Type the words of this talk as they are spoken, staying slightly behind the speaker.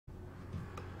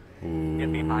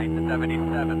Get behind the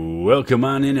 77. Welcome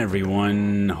on in,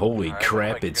 everyone. Holy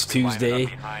crap, it's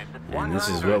Tuesday, and this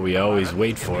is what we always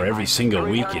wait for every single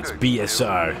week. It's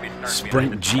BSR,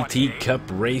 Sprint GT Cup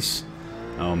Race.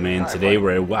 Oh man, today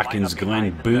we're at Watkins,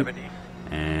 Glen boot,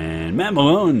 and Matt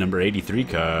Malone, number 83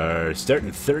 car, starting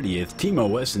 30th. Timo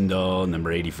Westendal,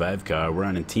 number 85 car. We're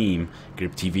on a team,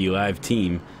 Grip TV Live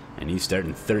team, and he's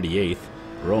starting 38th.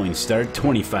 Rolling start,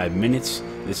 25 minutes.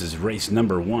 This is race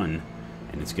number 1.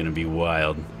 And it's going to be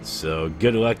wild. So,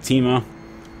 good luck, Timo.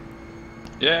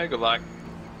 Yeah, good luck.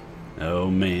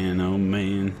 Oh, man.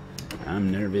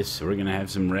 I'm nervous. We're going to have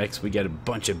some wrecks. We got a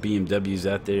bunch of BMWs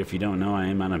out there. If you don't know, I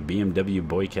am on a BMW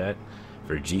boycott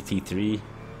for GT3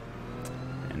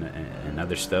 and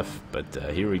other stuff. But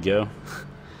here we go.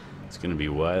 It's going to be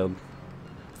wild.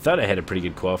 I thought I had a pretty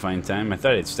good qualifying time. I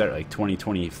thought I'd start like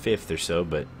 25th or so,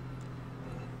 but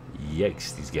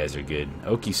yikes, these guys are good.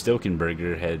 Oki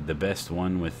Stokenberger had the best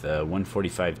one with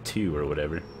 145.2 or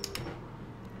whatever.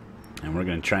 And we're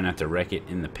going to try not to wreck it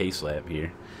in the pace lap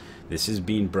here. This is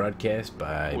being broadcast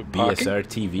by BSR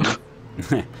TV.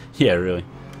 Yeah, really.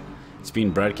 It's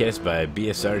being broadcast by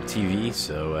BSR TV,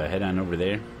 so head on over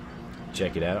there.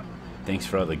 Check it out. Thanks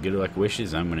for all the good luck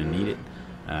wishes. I'm going to need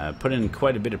it. Put in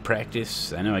quite a bit of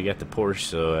practice. I know I got the Porsche,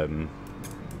 so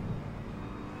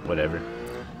whatever.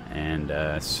 And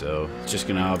so it's just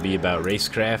gonna all be about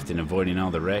racecraft and avoiding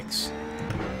all the wrecks.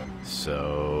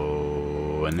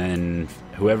 So, and then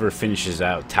whoever finishes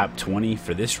out top 20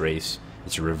 for this race,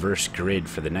 it's a reverse grid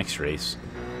for the next race.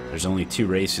 There's only 2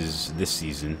 races this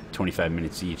season, 25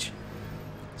 minutes each.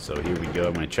 So here we go.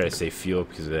 I'm gonna try to save fuel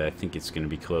because I think it's gonna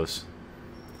be close.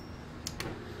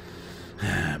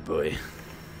 Ah, boy.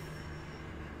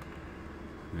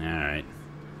 All right,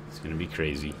 it's gonna be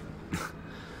crazy.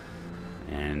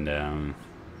 And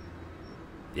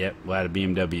yep, a lot of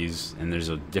BMWs, and there's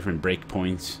different brake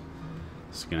points.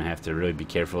 So gonna have to really be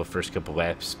careful the first couple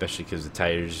laps, especially because the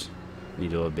tires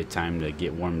need a little bit of time to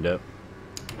get warmed up.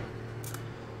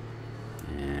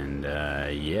 And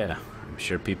yeah, I'm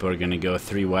sure people are gonna go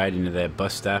 3 wide into that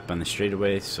bus stop on the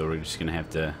straightaway. So we're just gonna have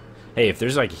to. Hey, if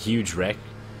there's like a huge wreck,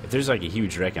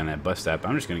 on that bus stop,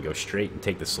 I'm just gonna go straight and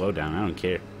take the slowdown. I don't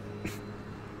care.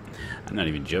 I'm not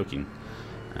even joking.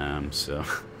 So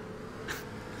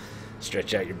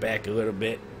stretch out your back a little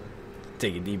bit,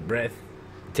 take a deep breath,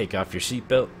 take off your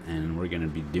seatbelt, and we're gonna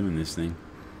be doing this thing.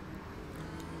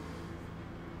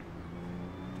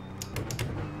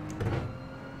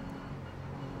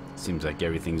 Seems like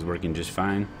everything's working just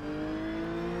fine.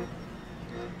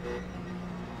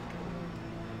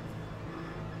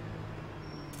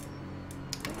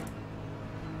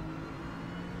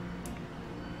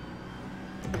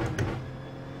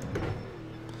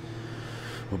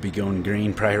 We'll be going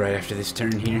green probably right after this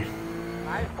turn here.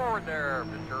 Nice forward there,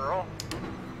 Mr. Earl.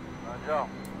 Joe,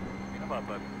 come on,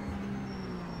 bud.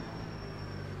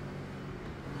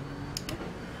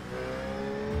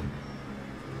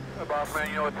 Hey, boss man,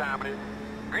 you know what time it is.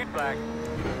 Green flag.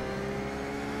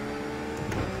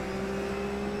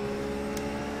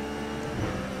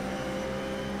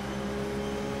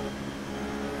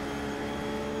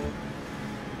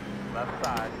 Left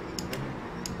side.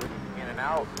 In and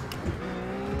out.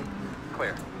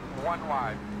 Clear. 1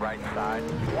 wide. Right side.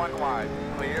 1 wide.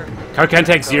 Clear. Car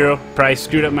contact 0. Probably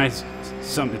screwed up my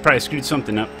something. Probably screwed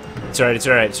something up. It's alright. It's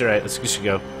alright. It's alright. Let's just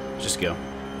go. Just go.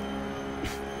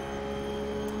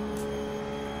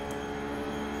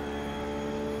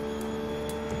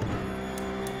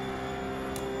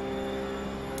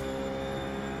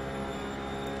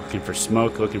 Looking for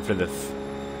smoke. Looking for the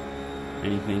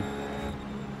anything.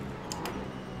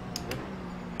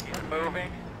 He's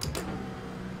moving.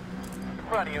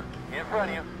 In front of you, in front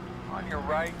of you, on your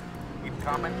right, keep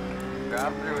coming,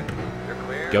 drive through it, you're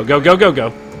clear. Go, go, go, go,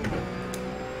 go.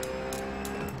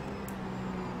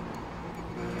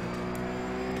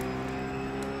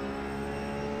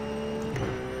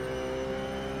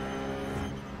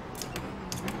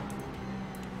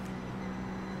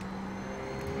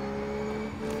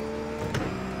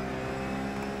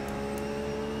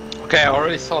 Okay, I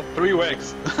already saw 3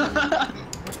 wrecks.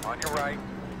 On your right.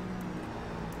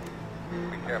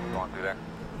 Be careful going through there.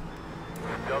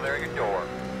 Still there at your door.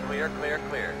 Clear, clear,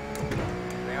 clear.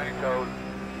 Stay on your toes.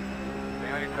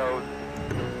 Stay on your toes.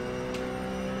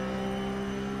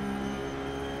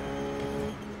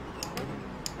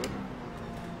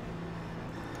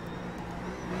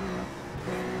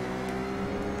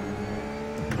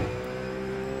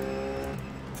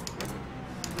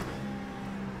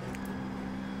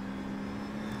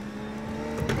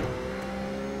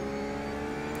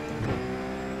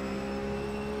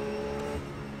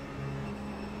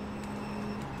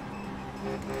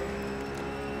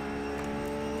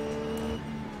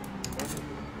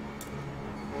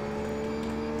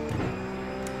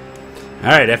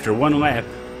 Alright, after one lap,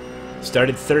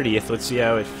 started 30th. Let's see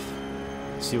how it.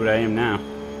 See what I am now.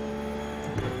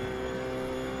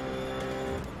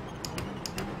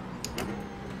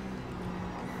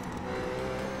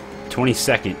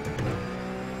 '22nd.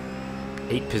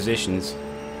 8 positions.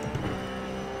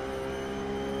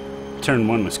 Turn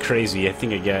 1 was crazy. I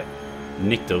think I got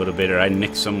nicked a little bit, or I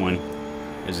nicked someone.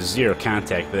 There's a 0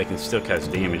 contact, but I can still cause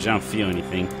damage. I don't feel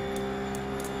anything.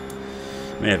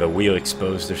 May have a wheel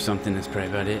exposed or something. That's probably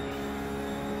about it.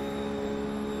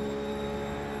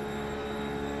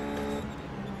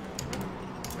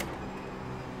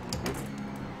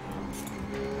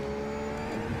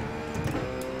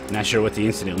 Not sure what the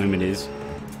incident limit is.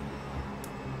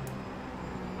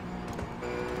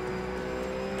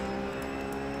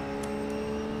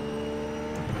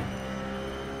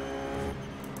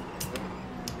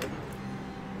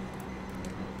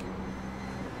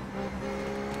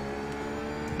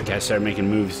 Gotta start making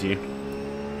moves here.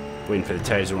 Waiting for the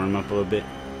tires to warm up a little bit.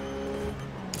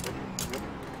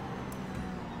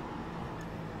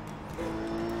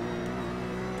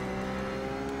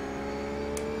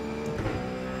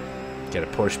 Got a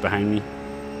Porsche behind me.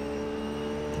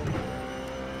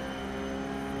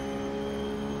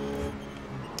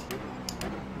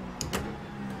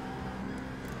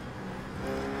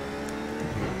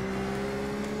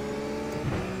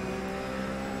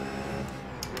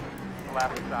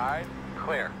 Left side,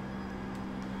 clear.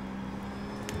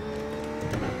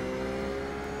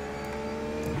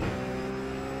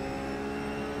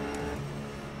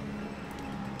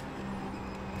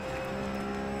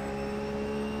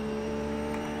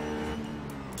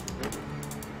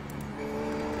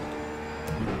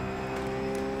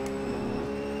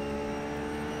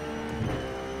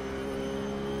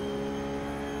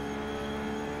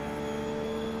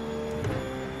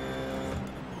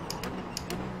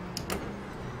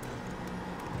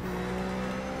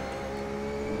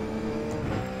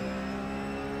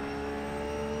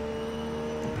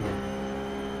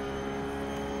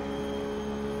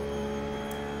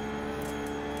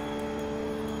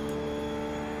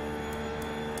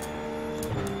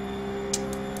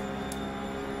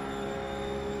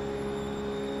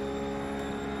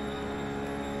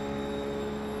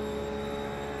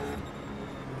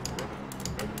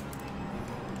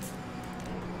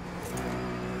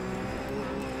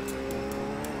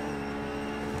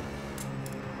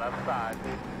 Left side.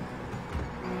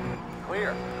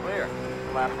 Clear, clear.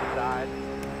 Left side.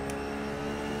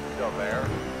 Still there.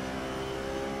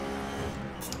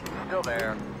 Still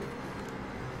there.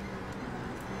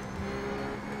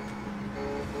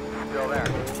 Still there.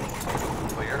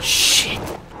 Clear. Shit!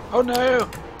 Oh no!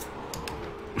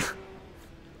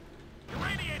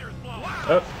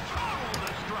 Oh.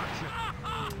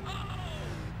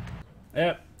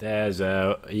 Yep, there's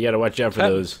you gotta watch out for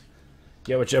those.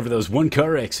 You gotta watch out for those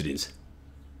one-car accidents.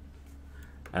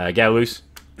 Got loose.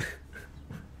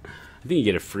 I think you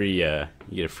get a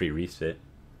free reset.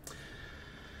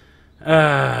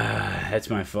 That's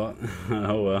my fault.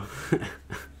 Oh well.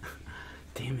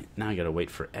 Damn it! Now I gotta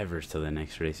wait forever till the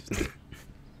next race.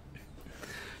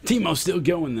 Timo's still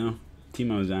going though.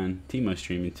 Timo's on. Timo's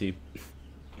streaming too.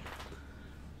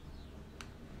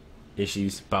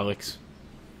 Issues, bollocks.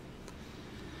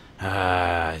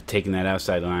 Taking that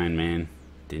outside line, man.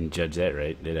 Didn't judge that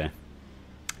right, did I?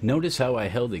 Notice how I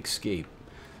held escape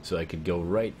so I could go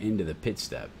right into the pit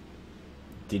stop.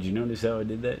 Did you notice how I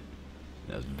did that?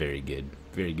 That was very good.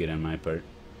 Very good on my part.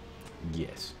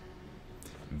 Yes.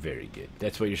 Very good.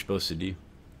 That's what you're supposed to do.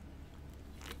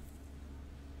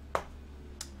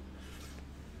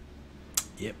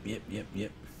 Yep.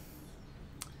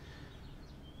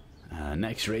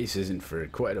 Next race isn't for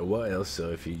quite a while, so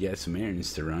if you got some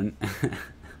errands to run.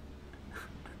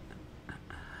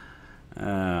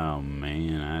 Oh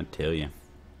man, I tell you.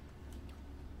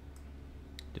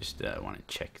 Just want to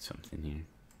check something here.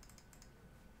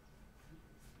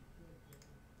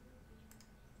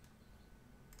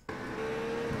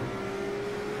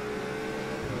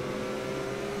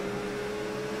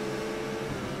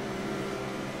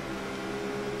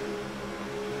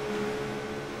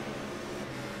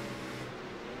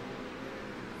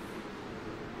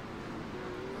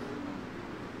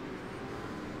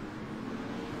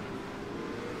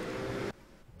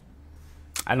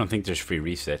 I don't think there's free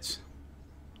resets.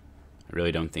 I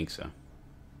really don't think so.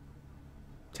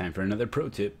 Time for another pro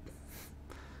tip.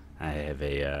 I have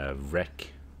a wreck.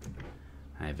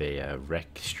 I have a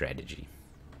wreck strategy.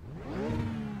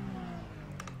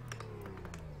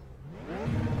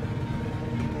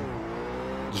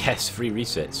 Yes, free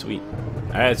reset. Sweet.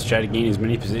 Alright, let's try to gain as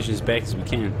many positions back as we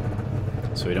can,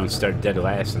 so we don't start dead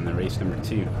last in the race number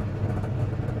 2.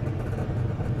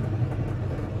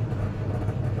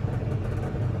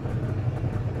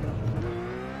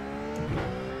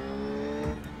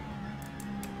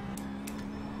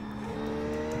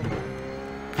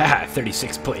 Haha,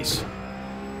 36th place.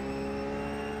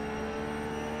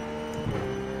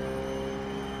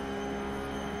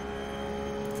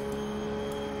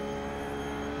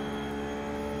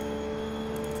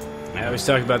 I always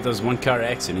talk about those one-car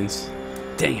accidents.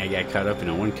 Dang, I got caught up in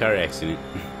a one-car accident.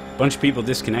 Bunch of people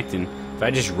disconnecting. If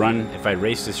I just run, if I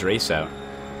race this race out,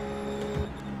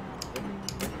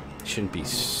 it shouldn't be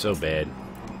so bad.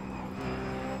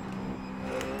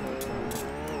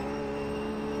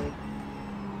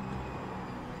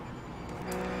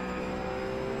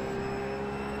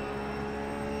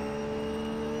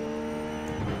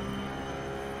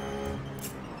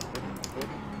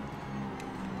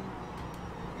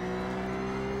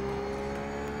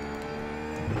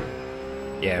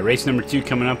 Yeah, race number 2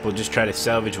 coming up. We'll just try to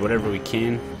salvage whatever we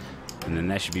can, and then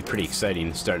that should be pretty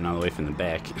exciting, starting all the way from the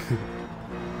back.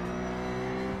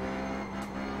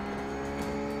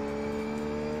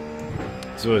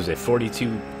 So what was it,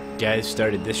 42 guys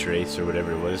started this race, or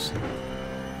whatever it was.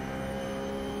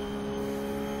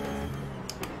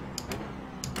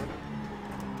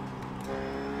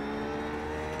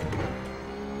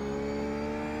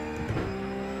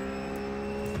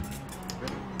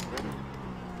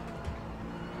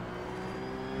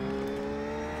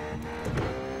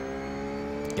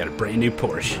 Got a brand new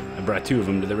Porsche. I brought 2 of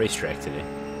them to the racetrack today.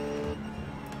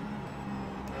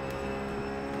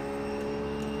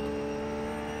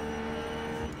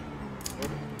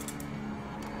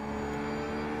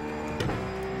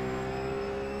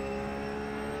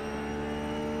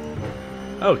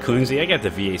 Oh, Clumsy, I got the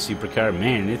V8 supercar.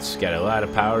 Man, it's got a lot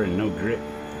of power and no grip.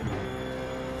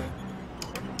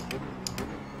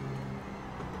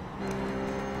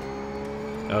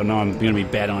 Oh no, I'm gonna be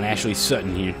battling Ashley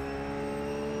Sutton here.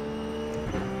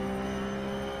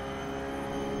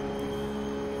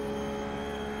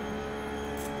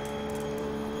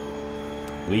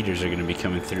 Leaders are going to be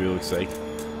coming through, looks like.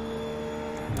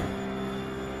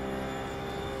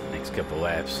 Next couple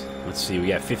laps. Let's see, we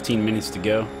got 15 minutes to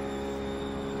go.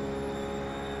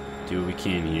 Do what we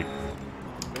can here.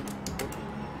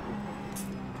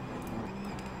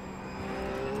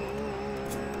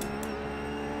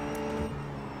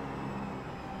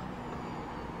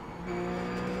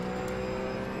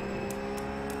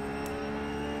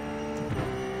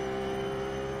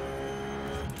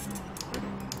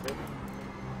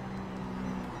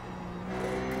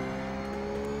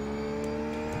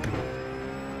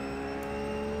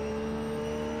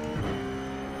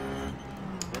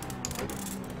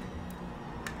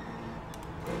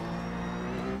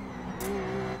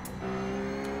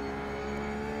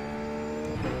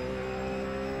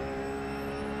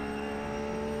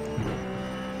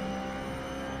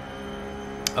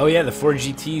 Oh yeah, the 4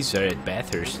 GTs are at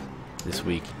Bathurst this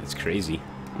week. That's crazy.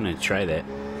 I'm gonna try that.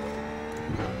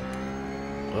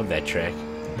 Love that track.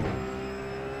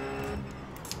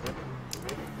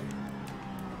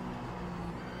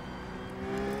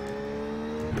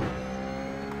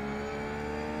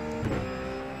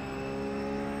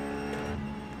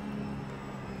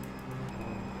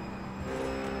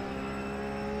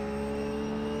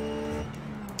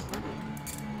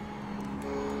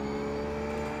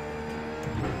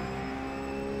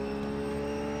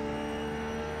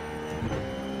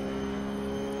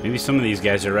 Maybe some of these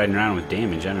guys are riding around with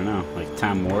damage, I don't know, like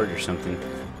Tom Ward or something.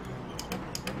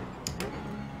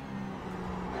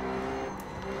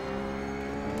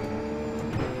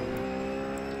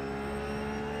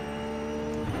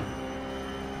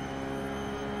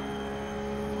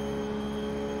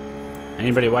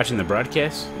 Anybody watching the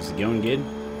broadcast? Is it going good?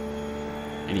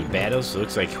 Any battles? It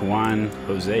looks like Juan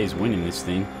Jose is winning this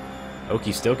thing.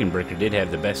 Okie Stokenberger did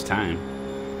have the best time.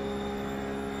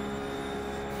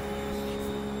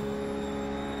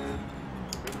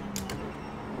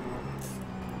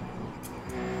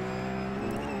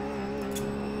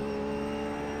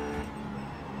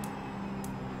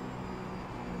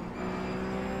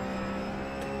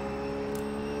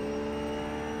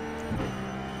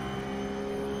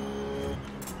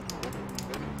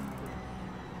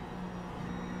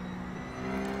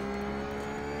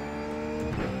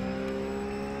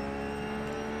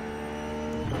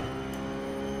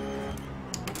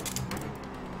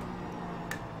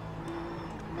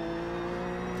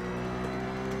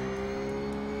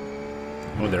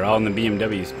 Oh, they're all in the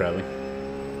BMWs, probably.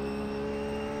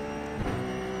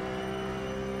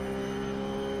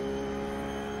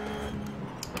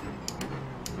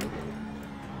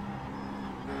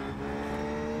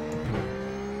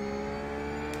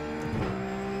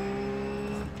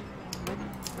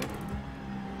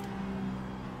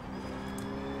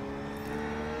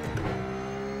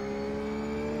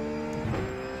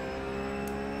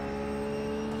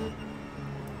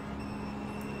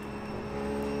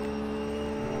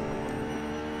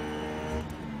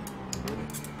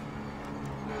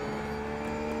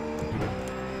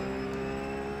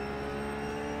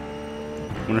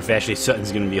 Wonder if Ashley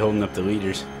Sutton's going to be holding up the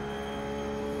leaders.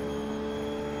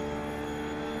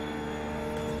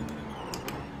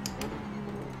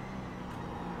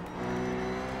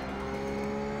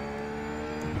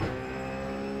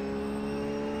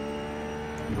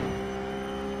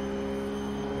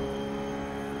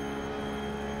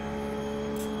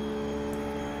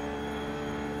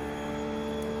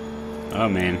 Oh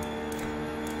man,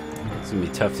 it's gonna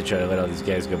be tough to try to let all these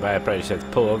guys go by. I probably just have to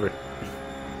pull over.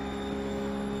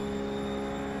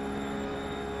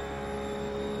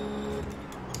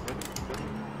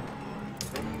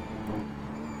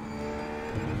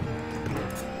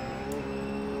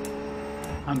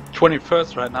 I'm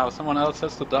 21st right now, someone else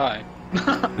has to die.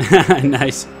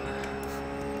 Nice.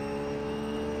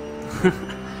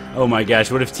 Oh my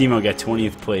gosh, what if Timo got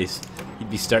 20th place? He'd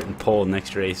be starting pole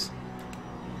next race.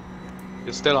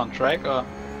 You're still on track, or?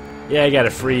 Yeah, I got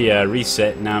a free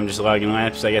reset. Now I'm just logging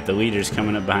laps. I got the leaders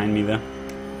coming up behind me, though.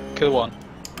 Kill one.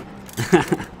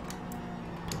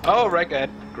 Oh, wreck Ed.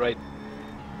 Great.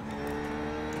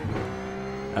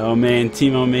 Oh man,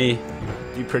 Timo may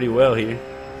do pretty well here.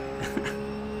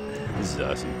 This is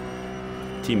awesome.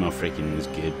 Timo freaking is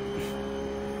good.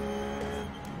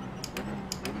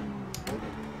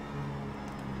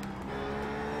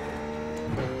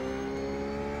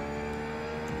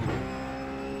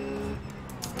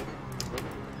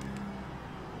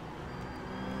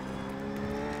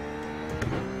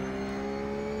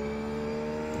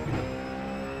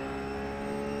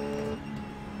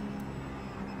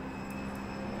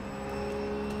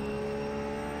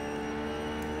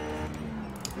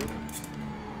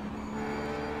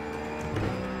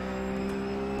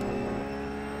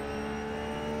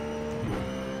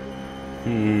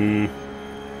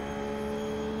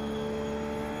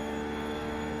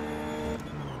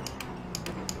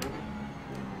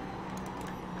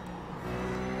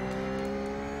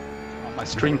 My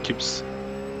stream keeps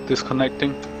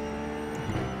disconnecting.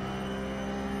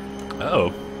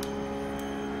 Uh-oh.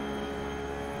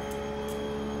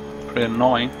 Pretty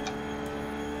annoying.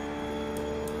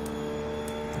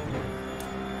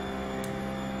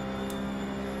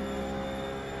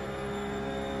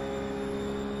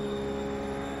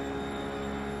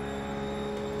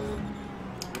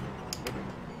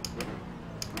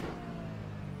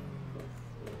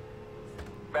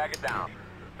 Back it down.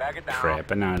 Back it down.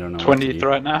 Crap, and now I don't know what to 20th do.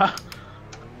 right now.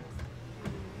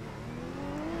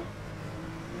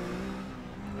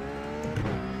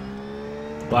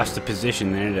 Lost the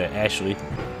position there to Ashley.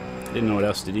 Didn't know what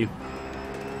else to do.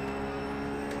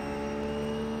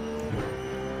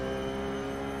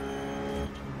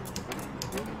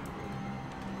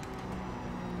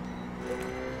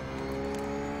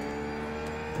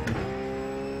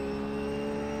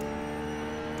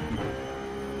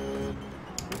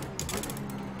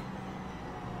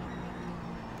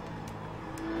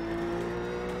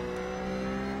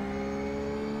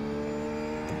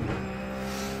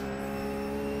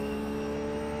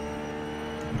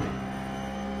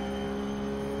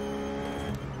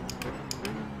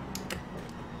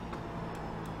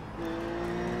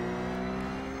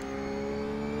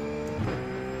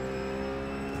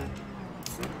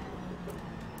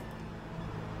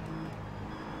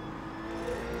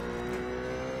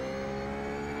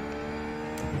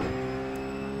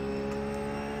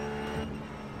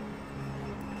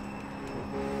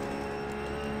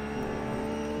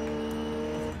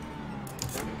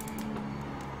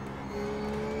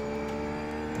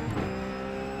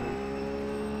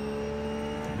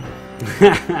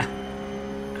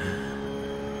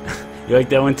 You like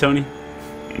that one, Tony?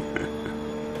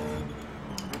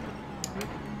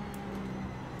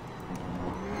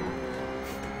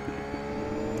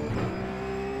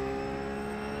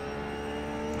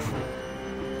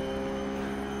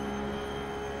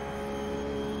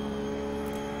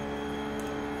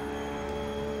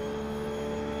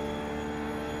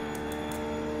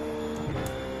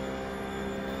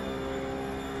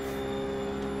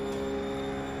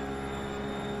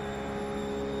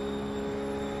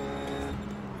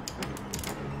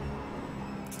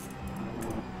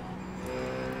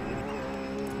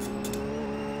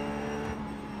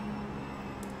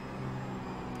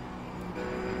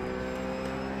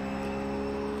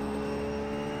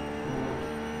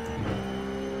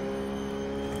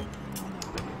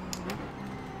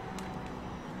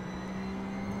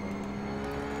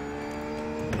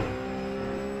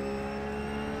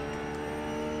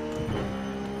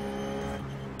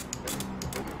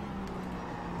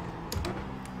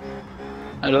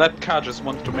 And that car just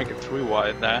wanted to make it 3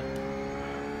 wide there.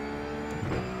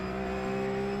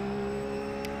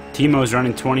 Timo's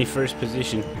running 21st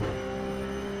position.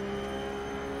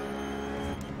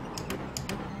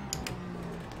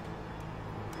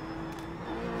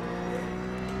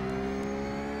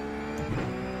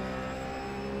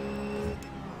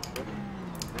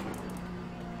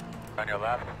 On your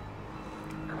left.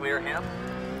 Clear him.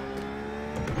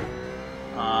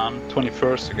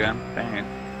 21st again. Dang it.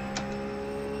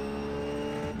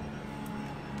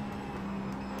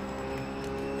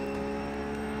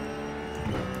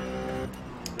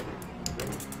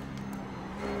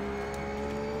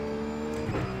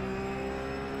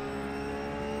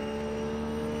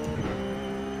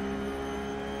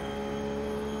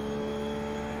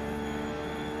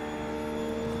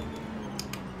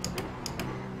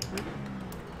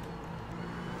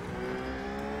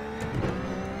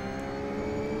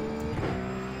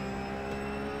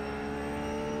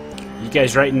 You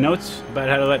guys writing notes about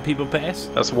how to let people pass?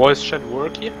 Does voice chat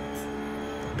work here?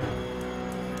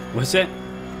 What's that?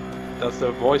 Does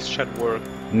the voice chat work?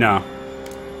 No.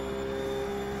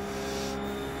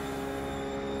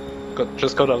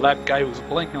 Just got a lap guy who's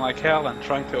blinking like hell and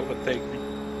trying to overtake me.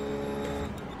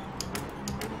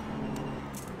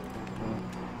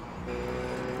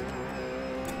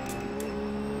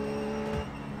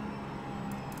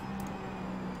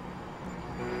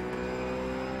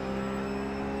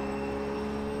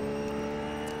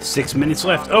 Six minutes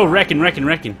left. Oh, wrecking. Got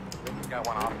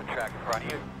one off the track in front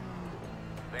of you.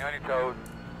 Stay on your toes.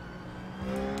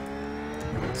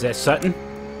 Is that Sutton?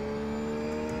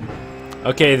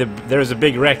 Okay, there was a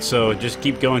big wreck, so just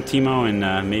keep going, Timo,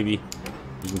 and maybe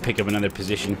you can pick up another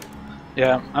position.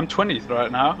 Yeah, I'm 20th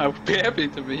right now. I would be happy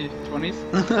to be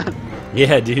 20th.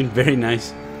 Yeah, dude, very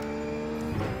nice.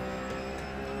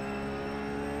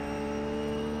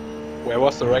 Where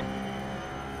was the wreck?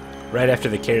 Right after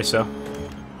the carousel.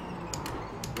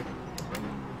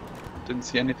 Didn't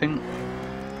see anything.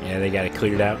 Yeah, they got it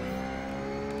cleared out.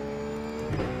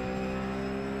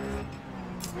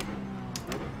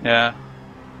 Yeah.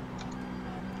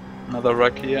 Another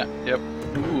wreck here. Yep.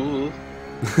 Ooh.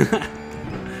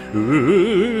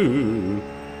 Ooh.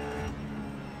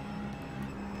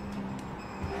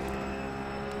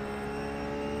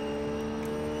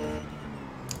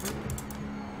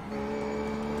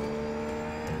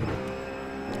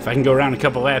 If I can go around a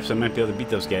couple laps, I might be able to beat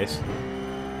those guys.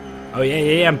 Oh,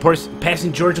 yeah, I'm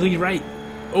passing George Lee right.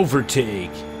 Overtake.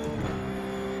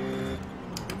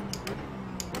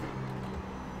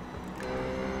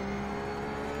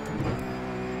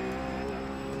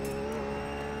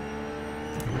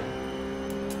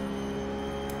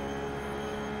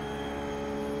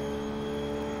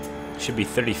 Should be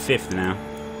 35th now.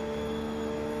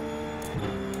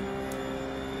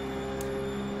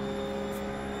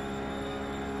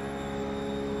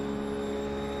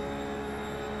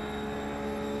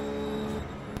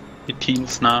 The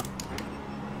teens now.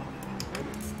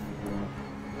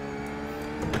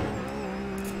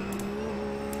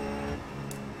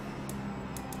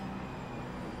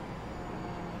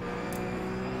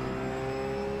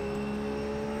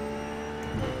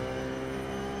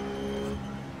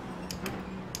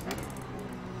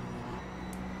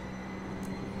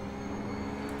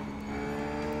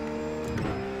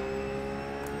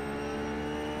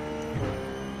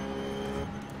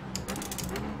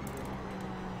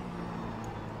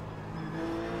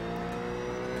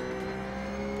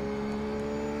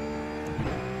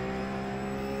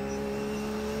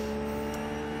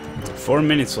 Four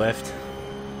minutes left.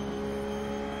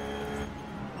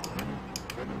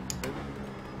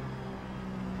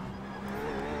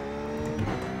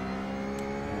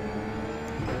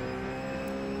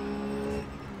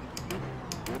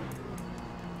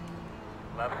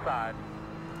 Left side.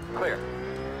 Clear.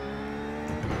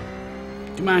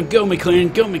 Come on, go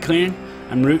McLaren, go McLaren.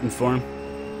 I'm rooting for him.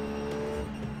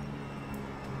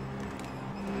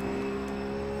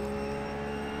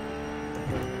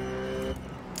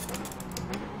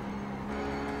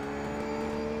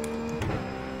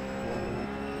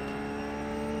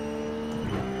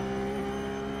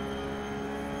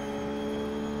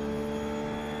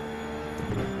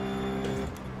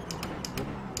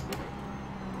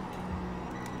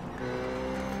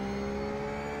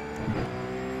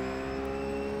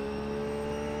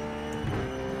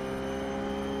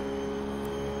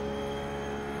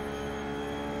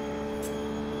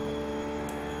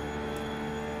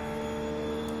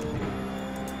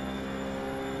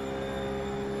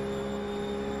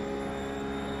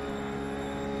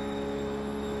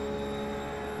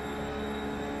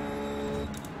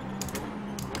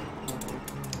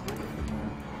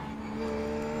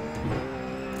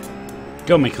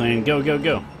 Go McLaren, go, go,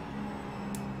 go.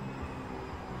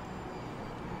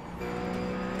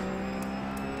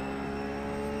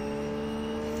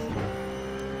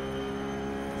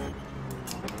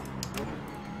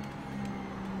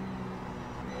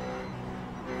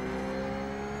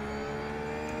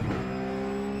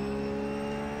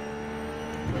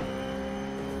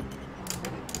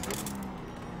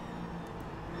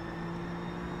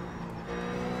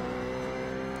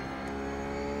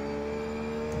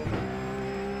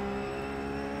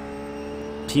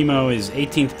 Timo is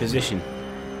 18th position.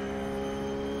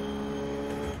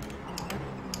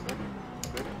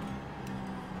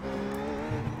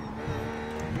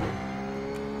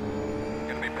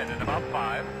 Gonna be pinning about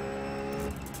 5.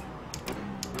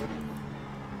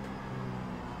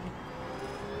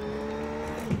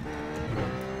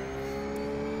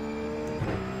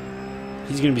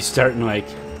 He's gonna be starting like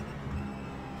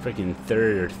freaking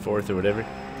 3rd or 4th or whatever.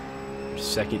 Or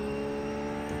 2nd.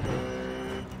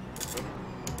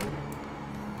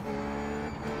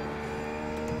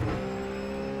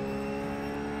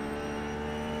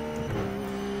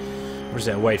 Where's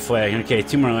that white flag? Okay,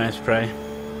 2 more laps probably.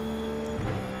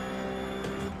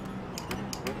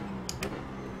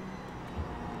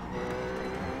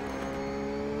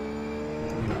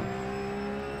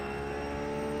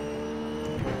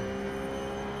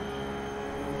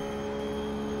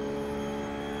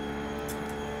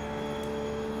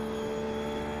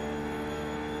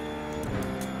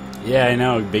 Yeah, I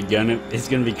know, big gun. It's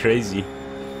gonna be crazy.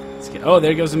 Oh,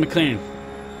 there goes the McLaren.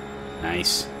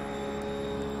 Nice.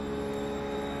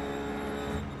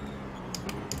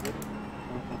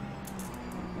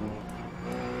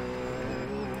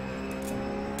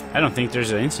 I don't think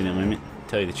there's an incident limit, to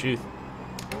tell you the truth.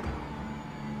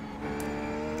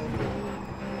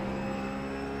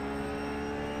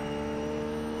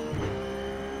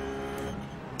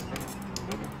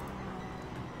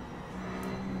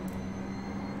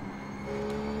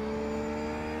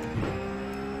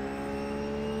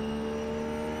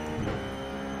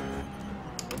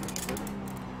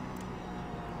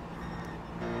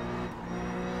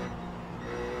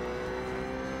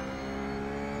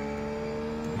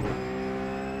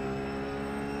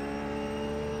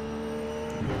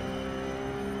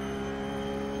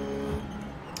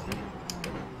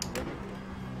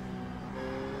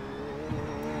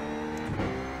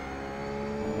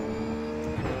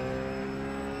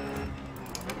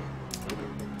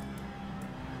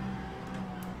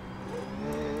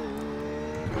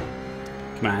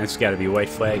 Come on, it's got to be a white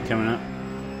flag coming up.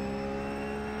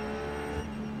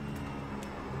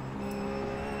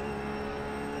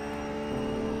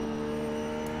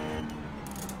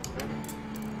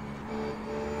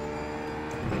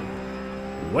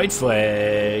 White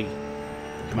flag.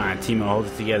 Come on, Timo, hold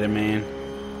it together, man.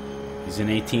 He's in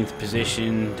 18th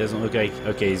position. Doesn't look like...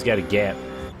 Okay, he's got a gap.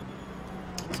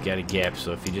 He's got a gap,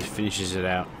 so if he just finishes it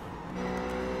out,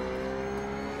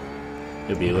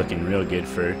 he'll be looking real good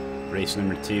for race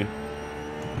number 2.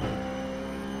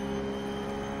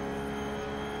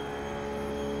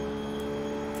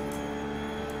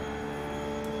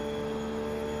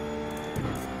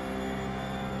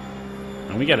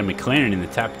 And we got a McLaren in the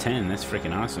top 10. That's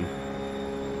freaking awesome.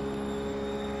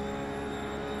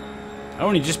 Oh,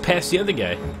 and he just passed the other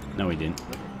guy. No, he didn't.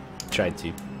 Tried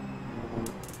to.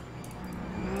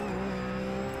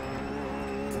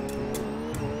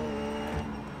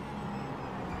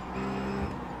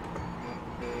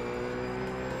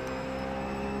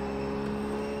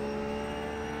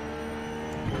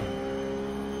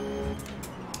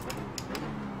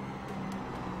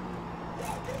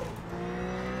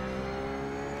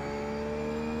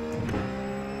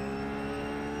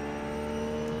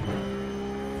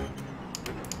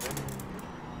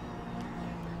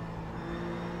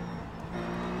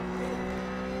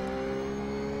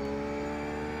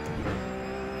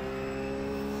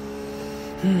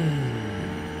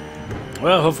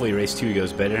 Well, hopefully race 2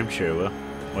 goes better. I'm sure it will.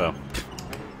 Well,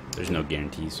 there's no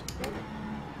guarantees.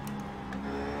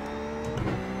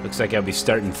 Looks like I'll be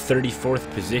starting 34th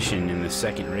position in the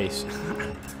 2nd race.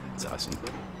 That's awesome.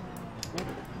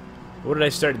 What did I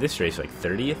start this race? Like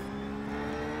 30th?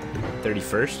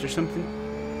 31st or something?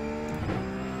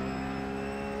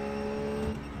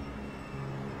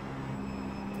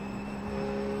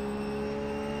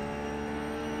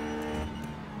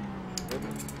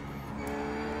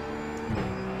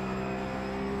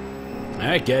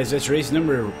 Alright guys, that's race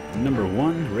number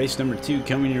 1. Race number 2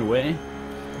 coming your way.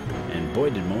 And boy,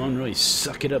 did Malone really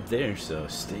suck it up there, so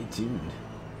stay tuned.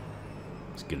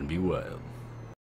 It's gonna be wild.